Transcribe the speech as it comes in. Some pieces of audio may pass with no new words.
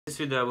This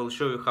video I will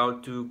show you how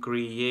to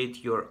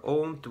create your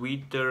own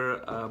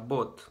Twitter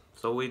bot.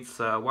 So it's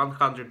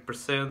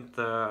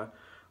 100%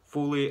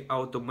 fully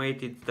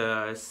automated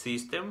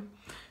system.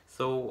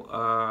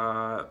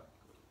 So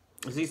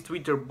this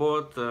Twitter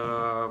bot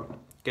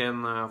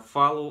can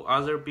follow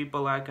other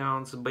people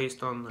accounts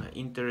based on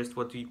interest,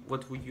 what you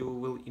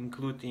will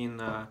include in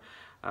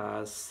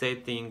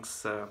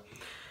settings.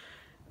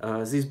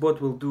 This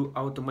bot will do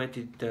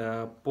automated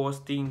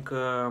posting,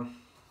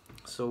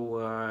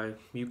 so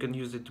you can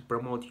use it to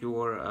promote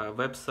your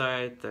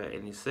website,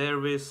 any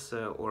service,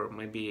 or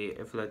maybe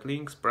affiliate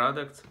links,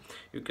 products.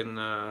 You can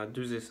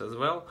do this as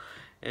well.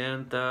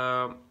 And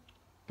the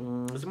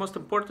most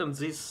important,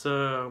 this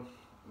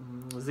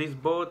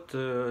bot,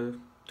 to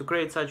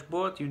create such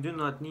bot, you do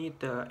not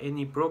need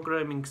any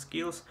programming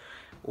skills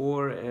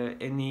or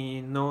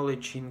any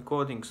knowledge in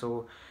coding.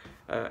 So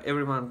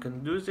everyone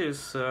can do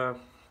this.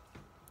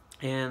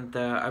 And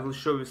I will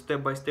show you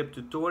step-by-step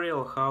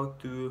tutorial how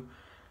to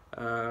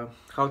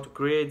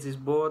create this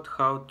bot,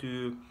 how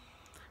to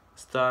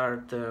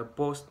start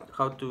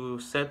how to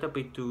set up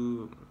it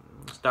to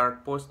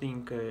start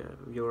posting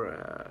your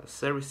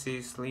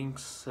services,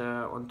 links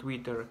on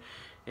Twitter.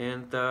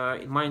 And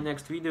in my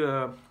next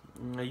video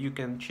you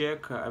can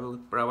check. I will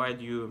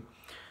provide you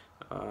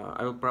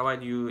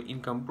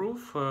income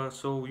proof,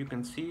 so you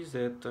can see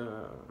that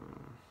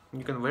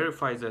you can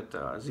verify that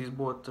this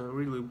bot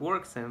really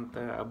works and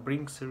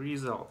brings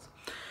results.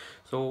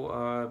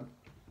 So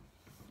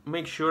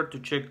make sure to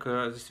check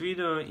this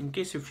video. In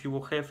case if you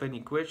will have any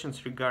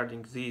questions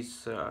regarding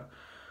this,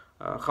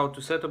 how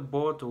to set up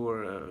bot,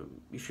 or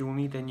if you will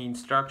need any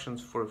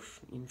instructions for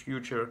in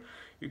future,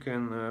 you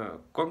can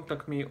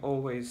contact me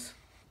always.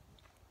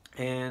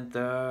 And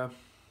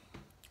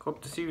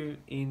hope to see you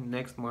in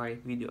next my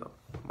video.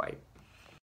 Bye.